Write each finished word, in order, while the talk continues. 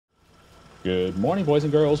Good morning, boys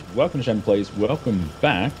and girls. Welcome to Shen Plays. Welcome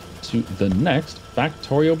back to the next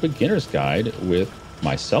Factorio Beginner's Guide with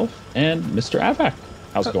myself and Mr. Aavak.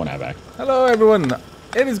 How's it going, Aavak? Hello, everyone.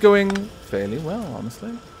 It is going fairly well,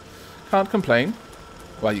 honestly. Can't complain.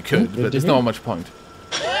 Well, you could, but there's not much point.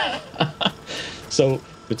 So,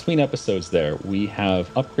 between episodes there, we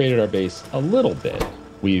have upgraded our base a little bit.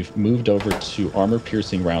 We've moved over to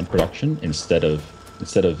armor-piercing round production instead of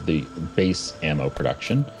the base ammo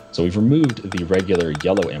production. So we've removed the regular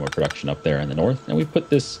yellow ammo production up there in the north, and we put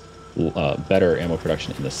this better ammo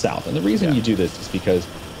production in the south. And the reason you do this is because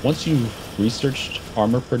once you've researched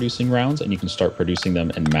armor-producing rounds and you can start producing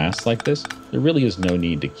them en masse like this, there really is no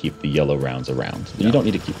need to keep the yellow rounds around. You don't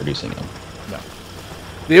need to keep producing them. No.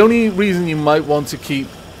 The only reason you might want to keep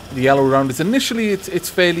the yellow round is initially it's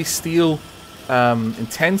fairly steel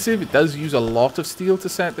intensive. It does use a lot of steel to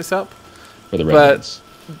set this up. For the red ones.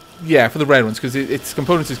 Yeah, for the red ones, because its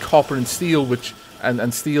components is copper and steel,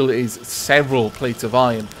 and steel is several plates of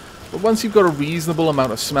iron. But once you've got a reasonable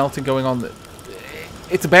amount of smelting going on,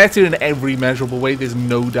 it's better in every measurable way. There's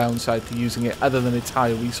no downside to using it other than its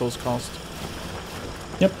higher resource cost.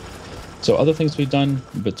 Yep. So other things we've done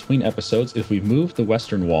between episodes, if we've moved the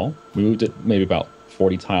western wall, we moved it maybe about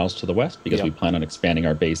 40 tiles to the west because we plan on expanding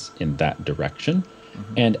our base in that direction.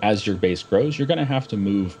 And as your base grows, you're going to have to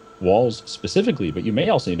move walls specifically, but you may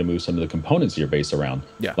also need to move some of the components of your base around.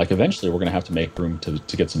 Like eventually we're going to have to make room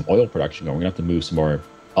to get some oil production going. We're going to have to move some more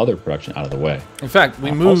other production out of the way. In fact,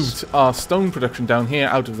 we moved our stone production down here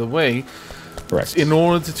out of the way in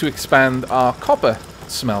order to expand our copper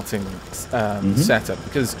smelting setup,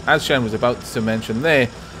 because as Shen was about to mention there,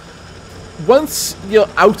 once you're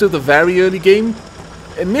out of the very early game,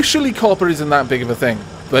 initially copper isn't that big of a thing,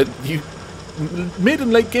 but mid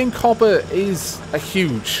and late game copper is a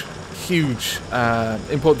huge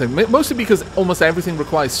important thing, mostly because almost everything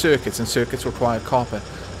requires circuits, and circuits require copper.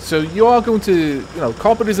 So you are going to,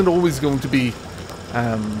 copper isn't always going to be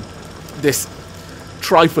this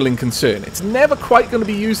trifling concern. It's never quite going to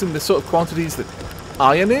be used in the sort of quantities that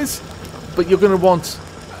iron is, but you're going to want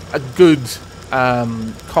a good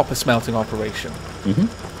copper smelting operation.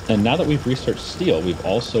 And now that we've researched steel, we've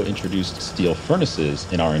also introduced steel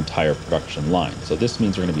furnaces in our entire production line. So this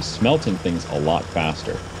means we're going to be smelting things a lot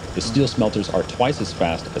faster. The steel smelters are twice as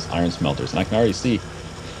fast as iron smelters, and I can already see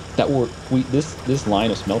that this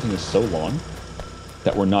line of smelting is so long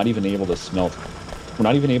that we're not even able to smelt. We're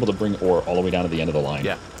not even able to bring ore all the way down to the end of the line.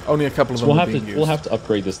 Yeah, only a couple of them are being used. We'll have to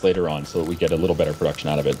upgrade this later on so that we get a little better production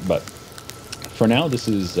out of it. But for now, this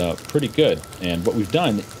is pretty good. And what we've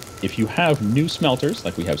done, if you have new smelters,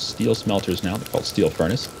 like we have steel smelters now, they're called steel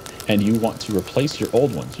furnace, and you want to replace your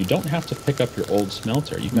old ones, you don't have to pick up your old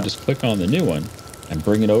smelter. You can just click on the new one and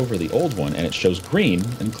bring it over the old one, and it shows green,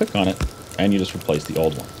 and click on it, and you just replace the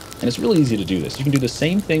old one. And it's really easy to do this. You can do the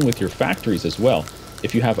same thing with your factories as well.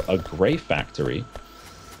 If you have a gray factory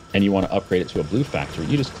and you want to upgrade it to a blue factory,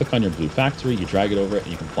 you just click on your blue factory, you drag it over it,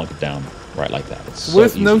 and you can plunk it down right like that. It's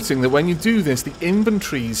worth noting that when you do this, the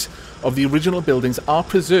inventories of the original buildings are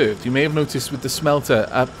preserved. You may have noticed with the smelter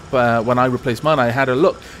up when I replaced mine, I had a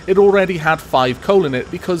look. It already had 5 coal in it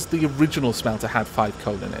because the original smelter had 5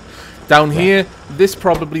 coal in it. Down here, this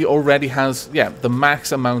probably already has, the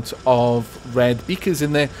max amount of red beakers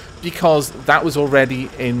in there because that was already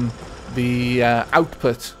in the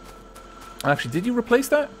output. Actually, did you replace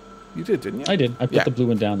that? You did, didn't you? I did. I put the blue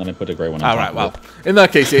one down, then I put a grey one on top. All right, well, in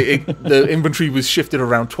that case, the inventory was shifted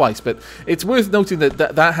around twice, but it's worth noting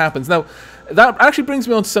that happens. Now, that actually brings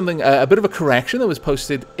me on to something, a bit of a correction that was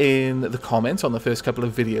posted in the comments on the first couple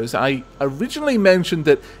of videos. I originally mentioned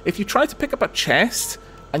that if you try to pick up a chest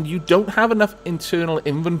and you don't have enough internal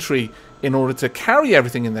inventory in order to carry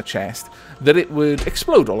everything in the chest, that it would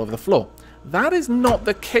explode all over the floor. That is not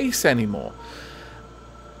the case anymore.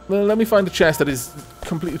 Well, let me find a chest that is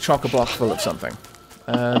completely chock-a-block full of something.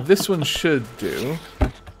 This one should do.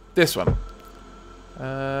 This one.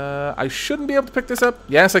 I shouldn't be able to pick this up.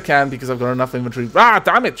 Yes, I can because I've got enough inventory. Ah,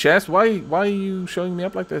 damn it, chest. Why are you showing me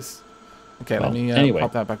up like this? Okay, let me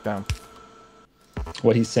pop that back down.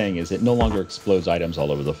 What he's saying is it no longer explodes items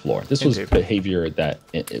all over the floor. This was behavior that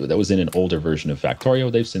was in an older version of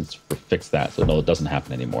Factorio. They've since fixed that, so no, it doesn't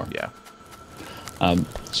happen anymore. Yeah.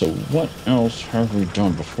 So what else have we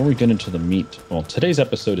done before we get into the meat? Well, today's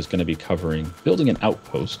episode is going to be covering building an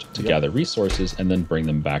outpost to gather resources and then bring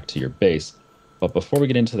them back to your base. But before we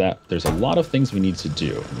get into that, there's a lot of things we need to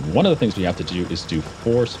do. And one of the things we have to do is do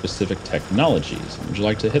 4 specific technologies. Would you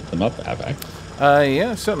like to hit them up, Aavak?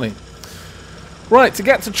 Yeah, certainly. Right, to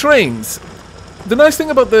get to trains, The nice thing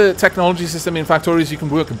about the technology system in Factorio is you can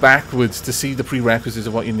work backwards to see the prerequisites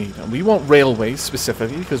of what you need. And we want railways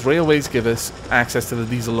specifically, because railways give us access to the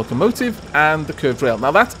diesel locomotive and the curved rail.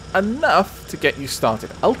 Now that's enough to get you started.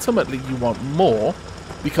 Ultimately you want more,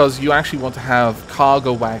 because you actually want to have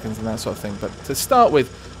cargo wagons and that sort of thing. But to start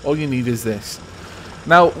with, all you need is this.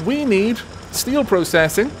 Now we need steel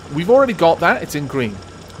processing. We've already got that, it's in green.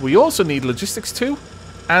 We also need logistics 2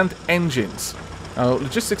 and engines. Now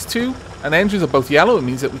logistics 2 and engines are both yellow. It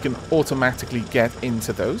means that we can automatically get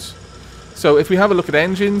into those. So if we have a look at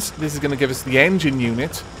engines, this is going to give us the engine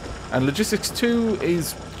unit. And logistics 2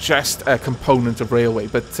 is just a component of railway.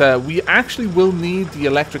 But we actually will need the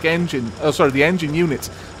electric engine, the engine unit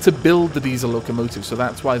to build the diesel locomotive. So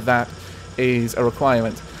that's why that is a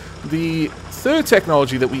requirement. The third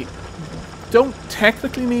technology that we don't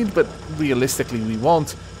technically need, but realistically we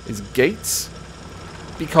want, is gates.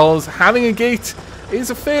 Because having a gate is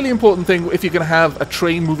a fairly important thing if you're going to have a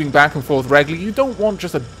train moving back and forth regularly. You don't want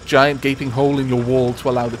just a giant gaping hole in your wall to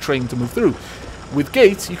allow the train to move through. With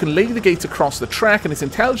gates, you can lay the gate across the track, and it's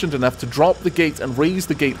intelligent enough to drop the gate and raise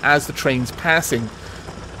the gate as the train's passing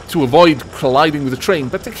to avoid colliding with the train,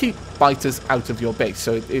 but to keep biters out of your base.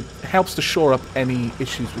 So it helps to shore up any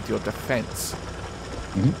issues with your defense.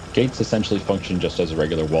 Gates essentially function just as a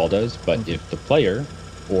regular wall does, but if the player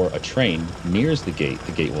or a train nears the gate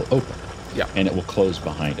will open. Yeah. And it will close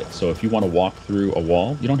behind it. So if you want to walk through a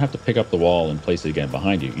wall, you don't have to pick up the wall and place it again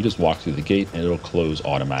behind you. You just walk through the gate and it'll close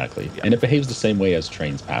automatically. Yeah. And it behaves the same way as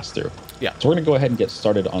trains pass through. Yeah. So we're going to go ahead and get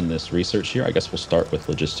started on this research here. I guess we'll start with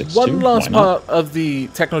logistics 2. One last part of the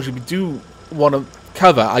technology we do want to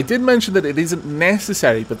cover. I did mention that it isn't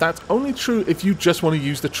necessary, but that's only true if you just want to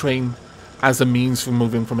use the train as a means for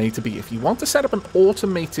moving from A to B. If you want to set up an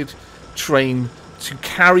automated train to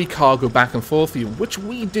carry cargo back and forth for you, which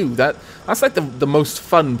we do, that's like the most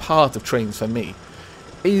fun part of trains for me,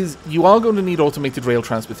 is you are going to need automated rail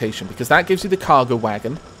transportation, because that gives you the cargo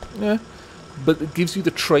wagon, but it gives you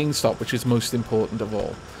the train stop, which is most important of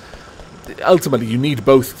all. Ultimately, you need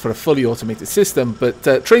both for a fully automated system,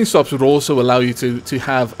 but train stops would also allow you to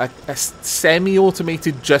have a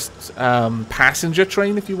semi-automated just passenger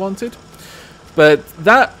train if you wanted. But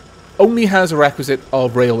that only has a requisite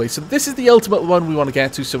of railway. So this is the ultimate one we want to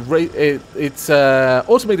get to. So it's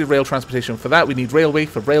automated rail transportation. For that, we need railway.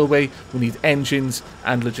 For railway, we need engines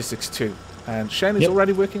and logistics 2. And Shen is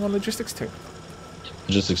already working on logistics 2.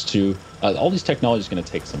 Logistics 2. All these technologies are going to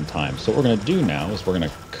take some time. So what we're going to do now is we're going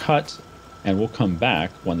to cut, and we'll come back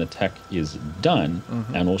when the tech is done,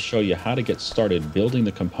 and we'll show you how to get started building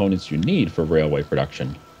the components you need for railway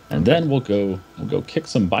production. And then we'll go kick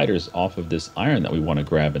some biters off of this iron that we want to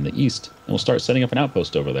grab in the east, and we'll start setting up an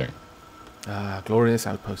outpost over there. Ah, glorious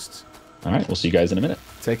outposts. All right, we'll see you guys in a minute.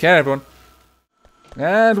 Take care, everyone.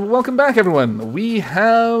 And welcome back, everyone. We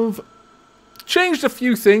have changed a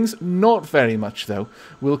few things, not very much though.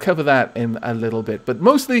 We'll cover that in a little bit. But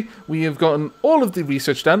mostly, we have gotten all of the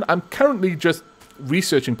research done. I'm currently just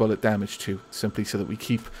researching bullet damage too, simply so that we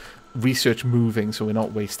keep research moving, so we're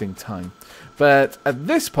not wasting time. But at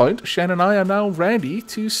this point, Shen and I are now ready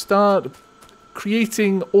to start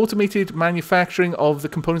creating automated manufacturing of the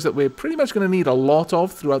components that we're pretty much going to need a lot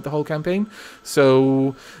of throughout the whole campaign.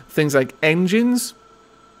 So things like engines.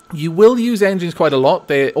 You will use engines quite a lot.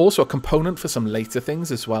 They're also a component for some later things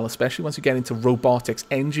as well, especially once you get into robotics.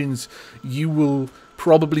 Engines, you will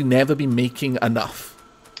probably never be making enough.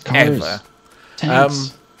 Cars, ever.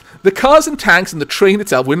 Tanks. The cars and tanks and the train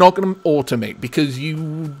itself, we're not going to automate, because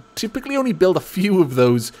you typically only build a few of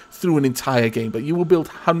those through an entire game, but you will build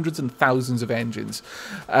hundreds and thousands of engines.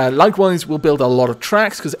 Likewise, we'll build a lot of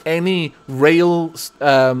tracks, because any rail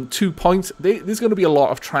 2 points, there's going to be a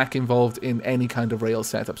lot of track involved in any kind of rail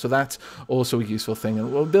setup, so that's also a useful thing.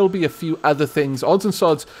 And there'll be a few other things, odds and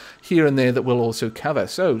sods here and there, that we'll also cover.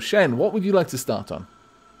 So, Shen, what would you like to start on?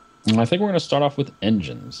 I think we're going to start off with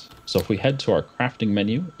engines. So if we head to our crafting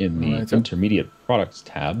menu in the intermediate products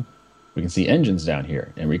tab, we can see engines down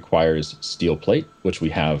here. It requires steel plate, which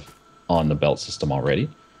we have on the belt system already.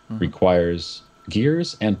 Requires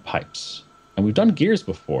gears and pipes. And we've done gears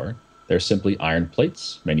before. They're simply iron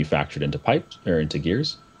plates manufactured into pipes or into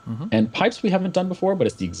gears. And pipes we haven't done before, but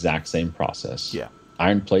it's the exact same process. Yeah.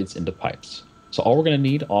 Iron plates into pipes. So all we're going to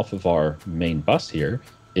need off of our main bus here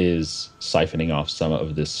is siphoning off some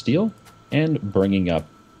of this steel and bringing up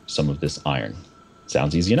some of this iron.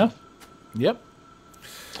 Sounds easy enough? Yep.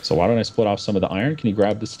 So why don't I split off some of the iron? Can you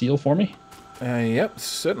grab the steel for me? Yep,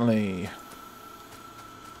 certainly.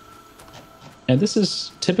 And this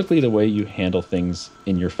is typically the way you handle things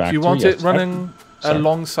in your factory. Do you want it running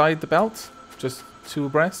alongside the belt? Just two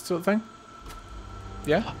abreast sort of thing?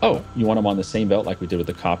 Yeah. Oh, you want them on the same belt like we did with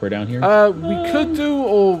the copper down here? We could do,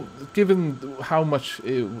 or given how much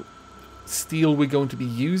steel we're going to be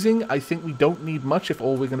using, I think we don't need much if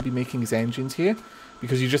all we're going to be making is engines here,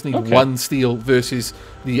 because you just need one steel versus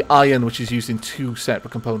the iron, which is used in 2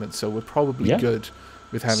 separate components. So we're probably good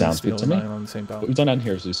with having steel and iron on the same belt. What we've done down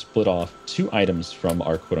here is we've split off 2 items from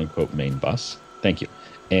our quote-unquote main bus. Thank you.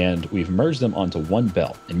 And we've merged them onto one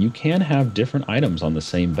belt. And you can have different items on the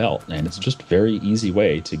same belt. And it's just a very easy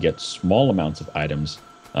way to get small amounts of items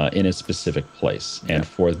in a specific place. And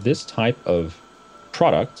for this type of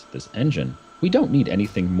product, this engine, we don't need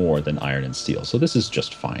anything more than iron and steel. So this is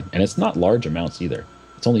just fine. And it's not large amounts either.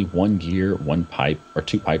 It's only 1 gear, 1 pipe, or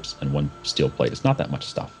 2 pipes, and 1 steel plate. It's not that much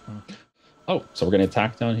stuff. Oh, so we're going to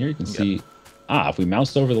attack down here. You can see... if we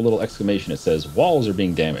mouse over the little exclamation, it says walls are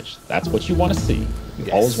being damaged. That's what you want to see. You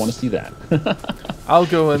always want to see that. I'll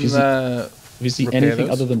go and if you see anything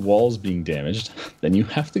other than walls being damaged, then you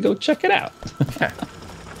have to go check it out.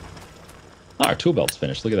 Our tool belt's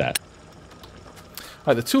finished. Look at that. All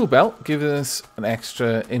right, the tool belt gives us an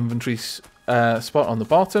extra inventory spot on the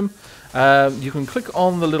bottom. You can click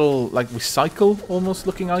on the little like recycle almost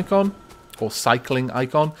looking icon, or cycling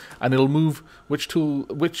icon, and it'll move which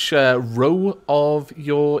row of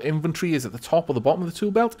your inventory is at the top or the bottom of the tool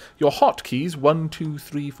belt. Your hotkeys, 1, 2,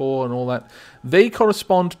 3, 4, and all that, they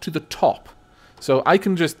correspond to the top. So I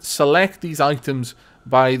can just select these items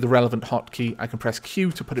by the relevant hotkey. I can press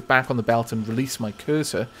Q to put it back on the belt and release my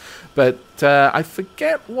cursor. But I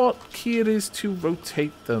forget what key it is to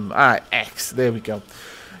rotate them. X. There we go.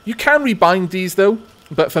 You can rebind these though.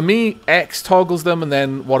 But for me, X toggles them, and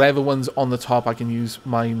then whatever one's on the top, I can use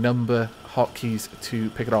my number hotkeys to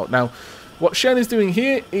pick it out. Now, what Shen is doing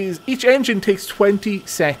here is each engine takes 20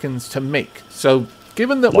 seconds to make. So,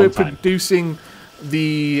 given that we're producing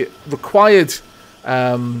the required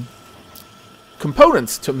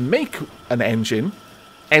components to make an engine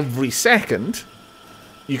every second,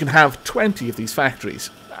 you can have 20 of these factories,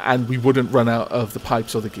 and we wouldn't run out of the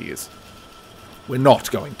pipes or the gears. We're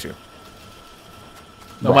not going to.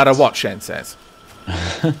 No matter what Shen says.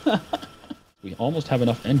 We almost have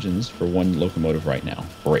enough engines for 1 locomotive right now.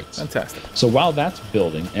 Great. Fantastic. So while that's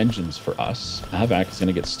building engines for us, Aavak is going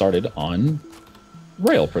to get started on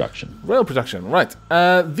rail production. Rail production, right.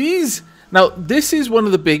 Now, this is one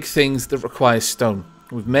of the big things that requires stone.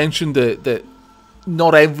 We've mentioned that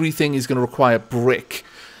not everything is going to require brick.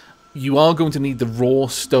 You are going to need the raw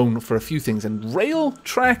stone for a few things, and rail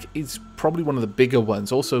track is probably one of the bigger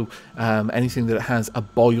ones. Also, anything that has a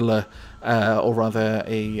boiler, or rather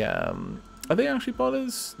a... are they actually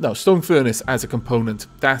boilers? No, stone furnace as a component.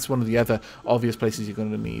 That's one of the other obvious places you're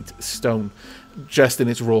going to need stone, just in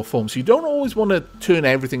its raw form. So you don't always want to turn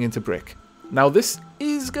everything into brick. Now, this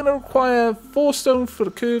is going to require 4 stone for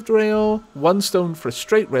the curved rail, 1 stone for a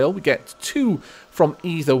straight rail. We get 2 from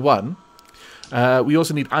either one. We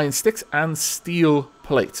also need iron sticks and steel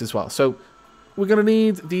plates as well. So we're going to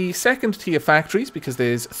need the second tier factories because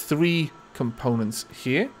there's 3 components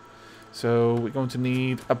here. So we're going to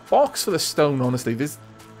need a box for the stone, honestly.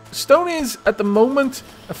 Stone is, at the moment,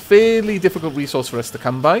 a fairly difficult resource for us to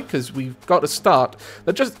come by because we've got a start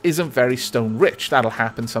that just isn't very stone rich. That'll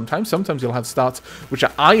happen sometimes. Sometimes you'll have starts which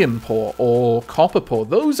are iron poor or copper poor.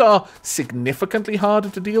 Those are significantly harder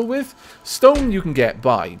to deal with. Stone you can get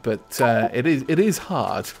by, but it is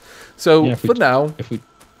hard. So now...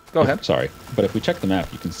 Go ahead. Sorry, but if we check the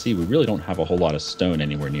map, you can see we really don't have a whole lot of stone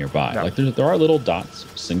anywhere nearby. No. Like there are little dots,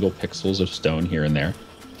 single pixels of stone here and there,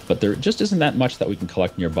 but there just isn't that much that we can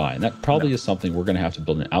collect nearby. And that probably is something we're going to have to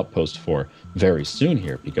build an outpost for very soon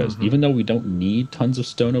here, because even though we don't need tons of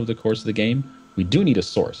stone over the course of the game, we do need a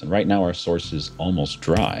source. And right now our source is almost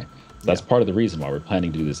dry. So that's part of the reason why we're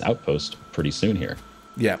planning to do this outpost pretty soon here.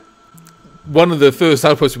 Yeah. One of the first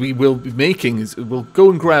outposts we will be making is we'll go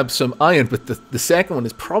and grab some iron, but the second one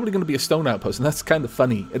is probably going to be a stone outpost, and that's kind of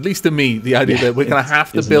funny, at least to me, the idea that we're going to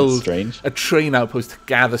have to build a train outpost to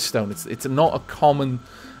gather stone. It's not a common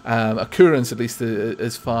occurrence, at least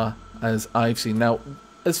as far as I've seen. Now,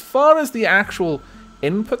 as far as the actual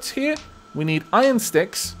inputs here, we need iron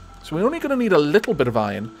sticks, so we're only going to need a little bit of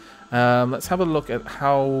iron. Let's have a look at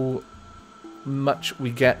how much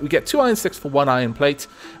we get. We get 2 iron sticks for 1 iron plate.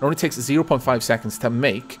 It only takes 0.5 seconds to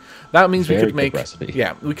make. That means we could make recipe.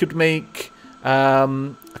 Yeah, we could make a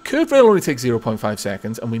curved rail only takes 0.5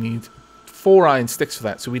 seconds, and we need 4 iron sticks for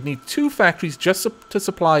that. So we'd need 2 factories just to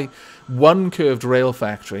supply 1 curved rail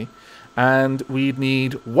factory, and we'd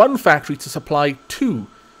need 1 factory to supply 2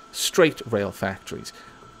 straight rail factories.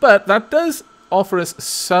 But that does offer us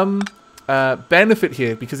some benefit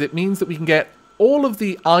here, because it means that we can get all of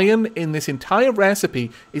the iron in this entire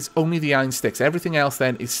recipe is only the iron sticks. Everything else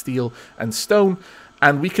then is steel and stone.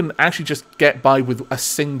 And we can actually just get by with a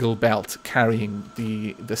single belt carrying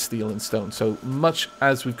the steel and stone. So much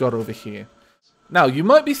as we've got over here. Now, you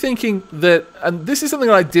might be thinking that, and this is something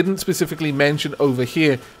that I didn't specifically mention over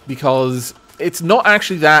here because it's not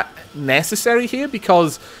actually that necessary here,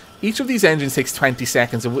 because each of these engines takes 20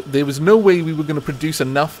 seconds. And there was no way we were going to produce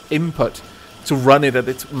enough input to run it at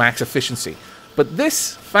its max efficiency. But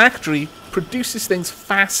this factory produces things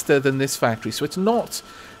faster than this factory. So it's not...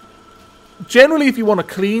 Generally, if you want a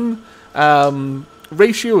clean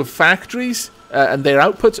ratio of factories and their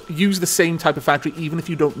outputs, use the same type of factory even if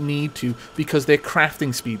you don't need to, because their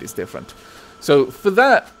crafting speed is different. So for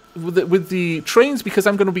that, with the trains, because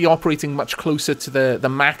I'm going to be operating much closer to the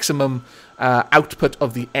maximum output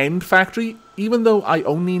of the end factory, even though I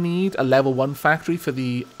only need a level 1 factory for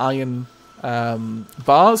the iron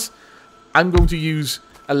bars, I'm going to use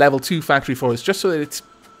a level 2 factory for us, just so that it's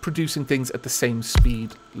producing things at the same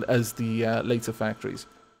speed as the later factories.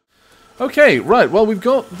 Okay, right, well, we've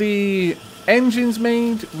got the engines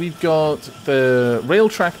made, we've got the rail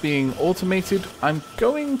track being automated. I'm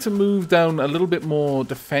going to move down a little bit more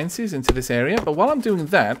defenses into this area, but while I'm doing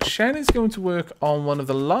that, Shen is going to work on one of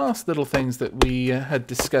the last little things that we had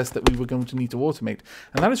discussed that we were going to need to automate,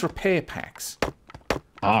 and that is repair packs.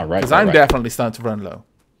 Ah, right. Because I'm definitely starting to run low.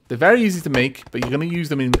 They're very easy to make, but you're going to use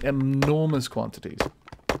them in enormous quantities.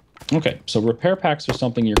 Okay, so repair packs are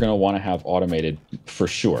something you're going to want to have automated for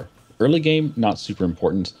sure. Early game, not super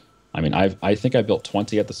important. I mean, I think I built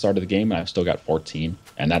 20 at the start of the game, and I've still got 14,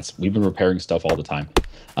 and we've been repairing stuff all the time.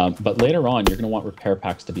 But later on, you're going to want repair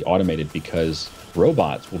packs to be automated because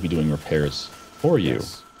robots will be doing repairs for you.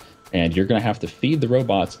 Yes. And you're going to have to feed the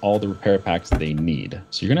robots all the repair packs they need.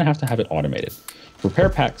 So you're going to have it automated. Repair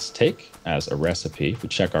packs take, as a recipe, if we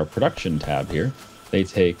check our production tab here, they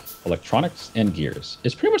take electronics and gears.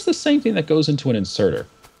 It's pretty much the same thing that goes into an inserter.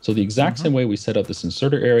 So the exact same way we set up this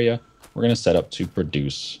inserter area, we're going to set up to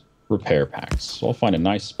produce repair packs. So I'll find a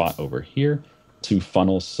nice spot over here to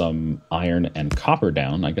funnel some iron and copper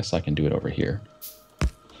down. I guess I can do it over here.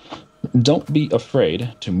 Don't be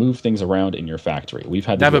afraid to move things around in your factory. We've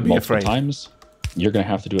had to do it multiple times. You're going to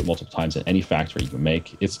have to do it multiple times in any factory you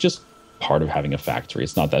make. It's just part of having a factory.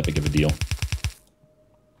 It's not that big of a deal.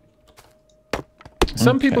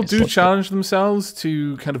 Some people do challenge themselves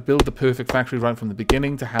to kind of build the perfect factory right from the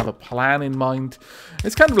beginning, to have a plan in mind.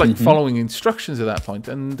 It's kind of like following instructions at that point,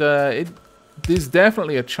 and there's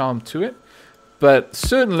definitely a charm to it. But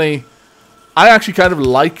certainly, I actually kind of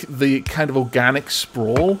like the kind of organic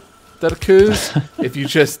sprawl that occurs if you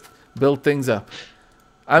just build things up.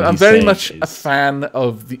 I'm very much a fan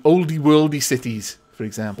of the oldie-worldy cities, for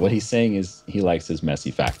example. What he's saying is he likes his messy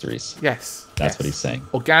factories. Yes. That's what he's saying.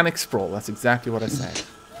 Organic sprawl. That's exactly what I said.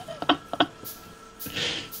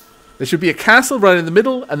 There should be a castle right in the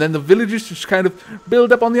middle, and then the villagers just kind of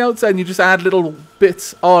build up on the outside, and you just add little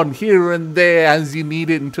bits on here and there as you need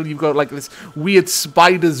it until you've got like this weird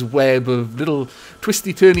spider's web of little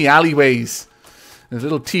twisty-turny alleyways. There's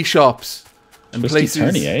little tea shops and places.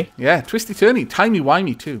 Twisty-turny, eh? Yeah, twisty-turny.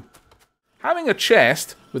 Timey-wimey, too. Having a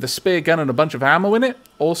chest with a spare gun and a bunch of ammo in it,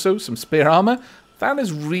 also some spare armor, that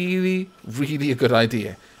is really, really a good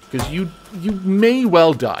idea. Because you may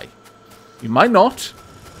well die. You might not.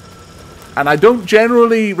 And I don't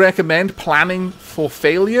generally recommend planning for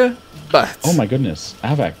failure, but... Oh my goodness.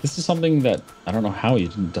 Aavak, this is something that, I don't know how you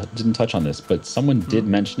didn't touch on this, but someone did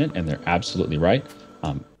mention it, and they're absolutely right.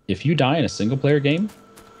 If you die in a single-player game,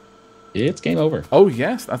 it's game over. Oh,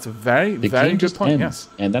 yes. That's a very, very good point. Yes.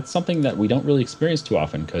 And that's something that we don't really experience too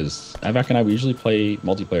often, because Aavak and I, we usually play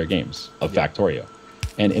multiplayer games of Factorio.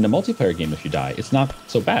 And in a multiplayer game, if you die, it's not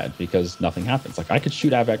so bad because nothing happens. Like, I could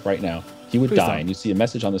shoot Aavak right now. He would die, and you see a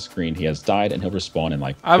message on the screen. He has died, and he'll respawn in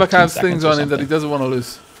like Aavak has things on him that he doesn't want to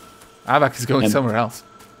lose. Aavak is going somewhere else.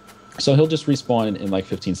 So he'll just respawn in like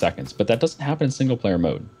 15 seconds. But that doesn't happen in single-player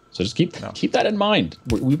mode. So just keep that in mind.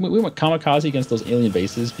 We went kamikaze against those alien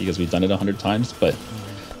bases because we've done it 100 times. But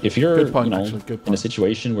if you're in a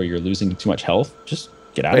situation where you're losing too much health, just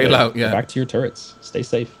get out of it. Go back to your turrets. Stay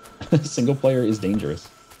safe. Single player is dangerous.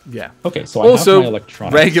 Yeah. Okay, so I have my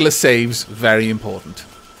electronics. Regular saves, very important.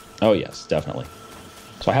 Oh, yes, definitely.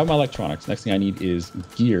 So I have my electronics. Next thing I need is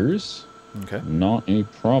gears. Okay. Not any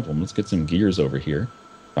problem. Let's get some gears over here.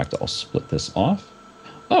 In fact, I'll split this off.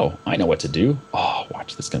 Oh, I know what to do. Oh,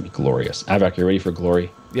 watch. This is going to be glorious. Aavak, you ready for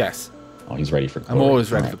glory? Yes. Oh, he's ready for glory. I'm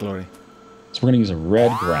always ready for glory. So we're going to use a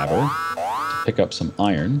red grabber to pick up some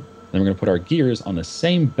iron. Then we're going to put our gears on the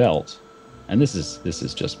same belt. And this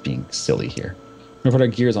is just being silly here. We're going to put our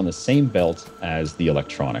gears on the same belt as the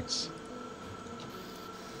electronics.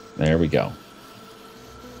 There we go.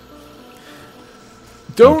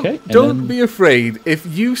 Don't be afraid. If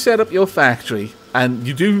you set up your factory and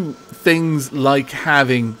you do things like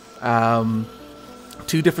having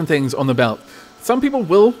 2 different things on the belt, some people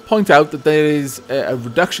will point out that there is a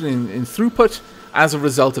reduction in throughput as a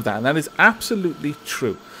result of that, and that is absolutely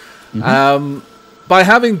true. By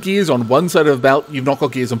having gears on one side of the belt, you've not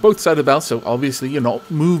got gears on both sides of the belt, so obviously you're not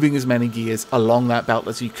moving as many gears along that belt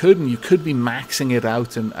as you could, and you could be maxing it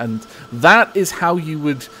out, and that is how you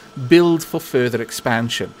would build for further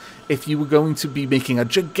expansion. If you were going to be making a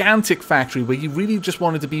gigantic factory where you really just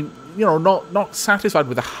wanted to be, not satisfied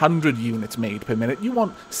with 100 units made per minute, you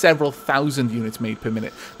want several thousand units made per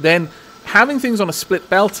minute, then having things on a split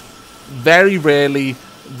belt, very rarely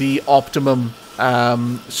the optimum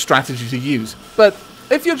strategy to use. But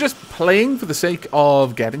if you're just playing for the sake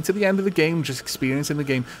of getting to the end of the game, just experiencing the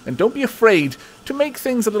game, then don't be afraid to make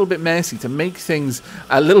things a little bit messy, to make things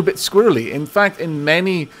a little bit squirrely. In fact, in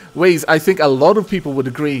many ways, I think a lot of people would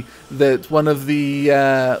agree that one of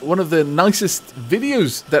the nicest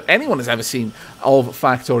videos that anyone has ever seen of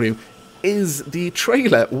Factorio is the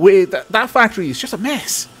trailer, where that factory is just a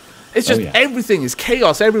mess. It's just everything is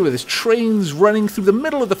chaos everywhere. There's trains running through the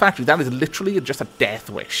middle of the factory. That is literally just a death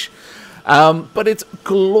wish. But it's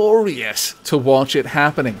glorious to watch it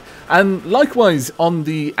happening. And likewise, on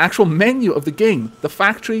the actual menu of the game, the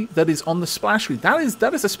factory that is on the splash screen, that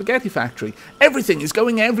is a spaghetti factory. Everything is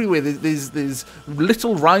going everywhere. There's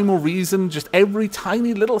little rhyme or reason. Just every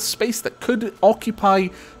tiny little space that could occupy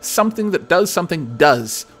something that does something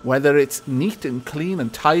does, whether it's neat and clean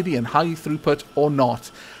and tidy and high throughput or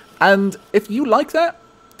not. And if you like that,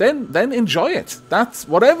 then enjoy it. That's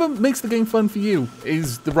whatever makes the game fun for you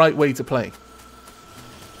is the right way to play.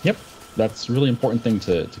 Yep, that's a really important thing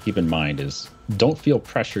to keep in mind is don't feel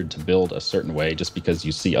pressured to build a certain way just because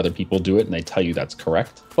you see other people do it and they tell you that's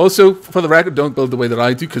correct. Also, for the record, don't build the way that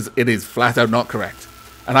I do because it is flat out not correct.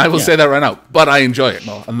 And I will say that right now, but I enjoy it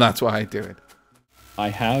more, and that's why I do it. I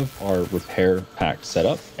have our repair pack set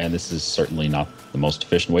up, and this is certainly not the most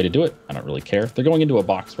efficient way to do it. I don't really care. They're going into a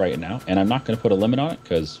box right now, and I'm not going to put a limit on it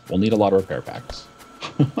because we'll need a lot of repair packs.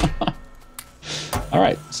 All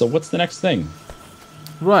right, so what's the next thing?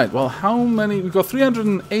 Right, well, how many? We've got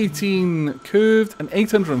 318 curved and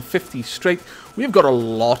 850 straight. We've got a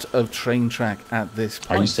lot of train track at this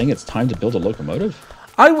point. Are you saying it's time to build a locomotive?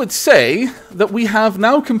 I would say that we have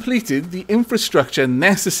now completed the infrastructure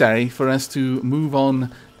necessary for us to move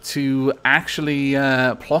on to actually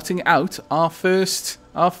plotting out our first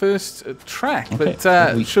track. Okay.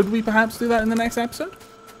 But should we perhaps do that in the next episode?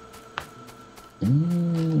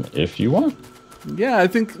 If you want. Yeah, I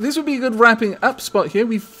think this would be a good wrapping up spot here.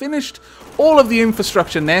 We've finished all of the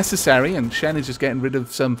infrastructure necessary, and Shen is just getting rid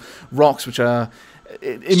of some rocks which are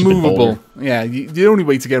immovable. Yeah, the only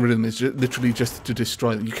way to get rid of them is literally just to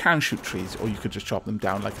destroy them. You can shoot trees, or you could just chop them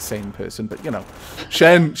down like a sane person. But,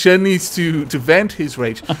 Shen needs to vent his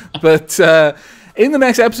rage. But in the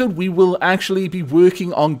next episode, we will actually be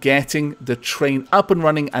working on getting the train up and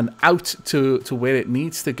running and out to where it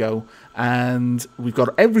needs to go. And we've got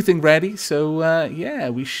everything ready, so yeah,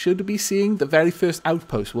 we should be seeing the very first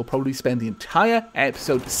outpost. We'll probably spend the entire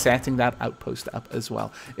episode setting that outpost up as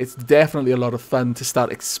well. It's definitely a lot of fun to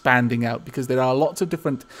start expanding out because there are lots of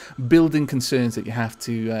different building concerns that you have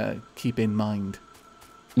to keep in mind.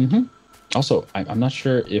 Also, I'm not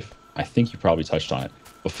sure if, I think you probably touched on it.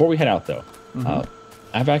 Before we head out though,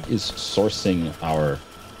 Aavak is sourcing our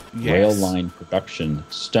rail line production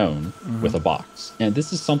stone with a box. And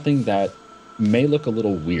this is something that may look a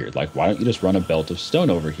little weird. Like, why don't you just run a belt of stone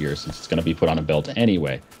over here since it's going to be put on a belt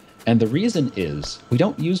anyway? And the reason is we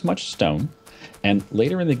don't use much stone. And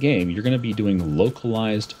later in the game, you're going to be doing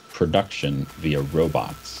localized production via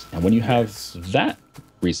robots. And when you have that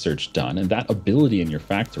research done and that ability in your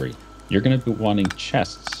factory, you're going to be wanting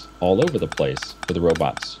chests all over the place for the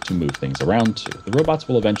robots to move things around to. The robots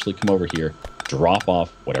will eventually come over here, drop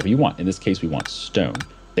off whatever you want. In this case, we want stone.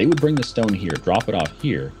 They would bring the stone here, drop it off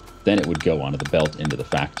here, then it would go onto the belt into the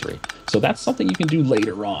factory. So that's something you can do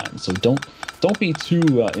later on. So don't be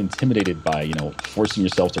too intimidated by, forcing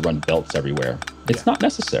yourself to run belts everywhere. It's not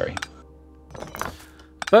necessary.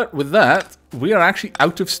 But with that, we are actually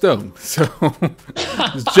out of stone. So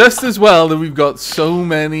it's just as well that we've got so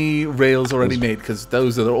many rails already made, because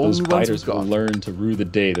those are the only ones we've got. Will learn to rue the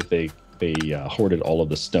day that they hoarded all of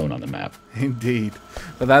the stone on the map. Indeed.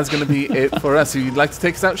 But that's going to be it for us. So you'd like to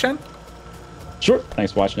take us out, Shen? Sure.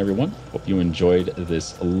 Thanks for watching, everyone. Hope you enjoyed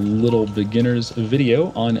this little beginner's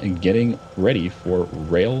video on getting ready for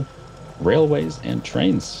railways and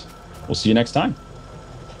trains. We'll see you next time.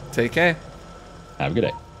 Take care. Have a good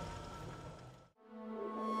day.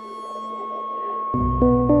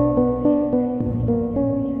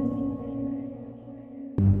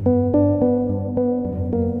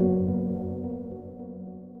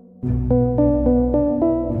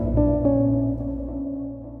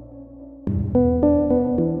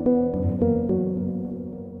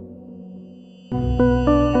 you.